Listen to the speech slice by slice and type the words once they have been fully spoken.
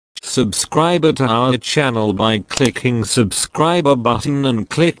subscriber to our channel by clicking subscriber button and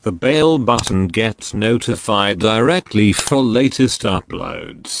click the bell button. Get notified directly for latest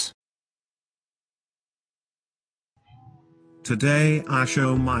uploads. Today I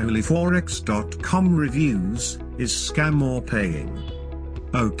show MyOnlyForex.com reviews, is scam or paying?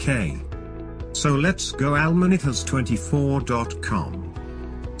 Okay. So let's go almanitas24.com.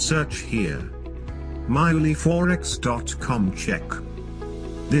 Search here. MyOnlyForex.com check.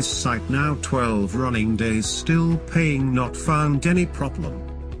 This site now 12 running days still paying, not found any problem.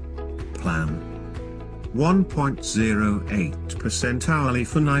 Plan 1.08% hourly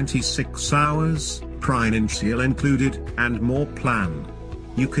for 96 hours, financial included, and more plan.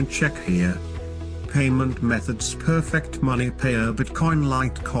 You can check here. Payment methods: Perfect Money, Payer, Bitcoin,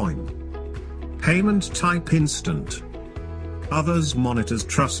 Litecoin. Payment type: instant. Others: Monitors,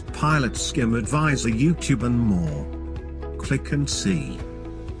 Trustpilot, Skim Advisor, YouTube, and more. Click and see.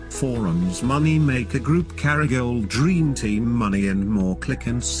 Forums: Money Maker Group, Carigold, Dream Team Money, and more. Click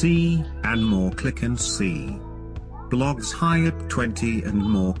and see, and more. Click and see. Blogs: Hype20 and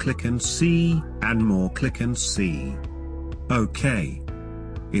more. Click and see, and more. Click and see. Okay.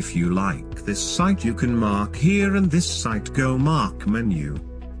 If you like this site, you can mark here, and this site go mark menu.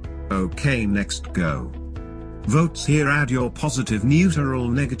 Okay, next go. Votes here. Add your positive, neutral,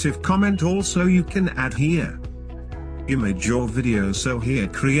 negative comment. Also you can add here image or video. So here,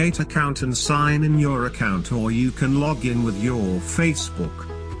 create account and sign in your account, or you can log in with your Facebook.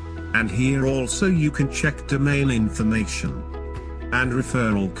 And here also you can check domain information and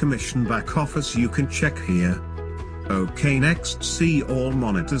referral commission back office. You can check here. Okay, next, see all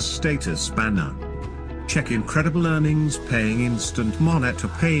monitors status banner. Check incredible earnings, paying instant monitor,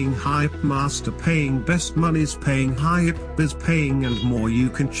 paying Hype Master, paying Best Monies, paying Hype Biz, paying, and more. You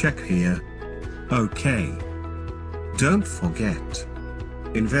can check here. Okay. Don't forget.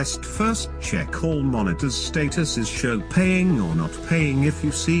 Invest first. Check all monitors statuses, show paying or not paying. If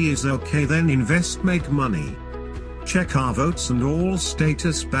you see is okay, then invest, make money. Check our votes and all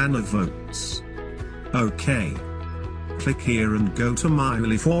status banner votes. Okay. Click here and go to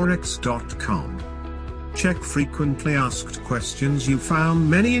MyOnlyForex.com. Check frequently asked questions. You found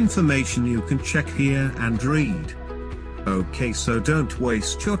many information you can check here and read. Okay, so don't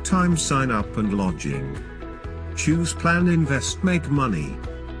waste your time. Sign up and log in. Choose plan, invest, make money.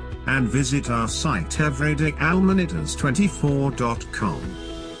 And visit our site everyday almanitas24.com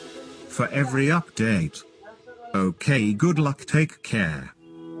for every update. Okay, good luck, take care.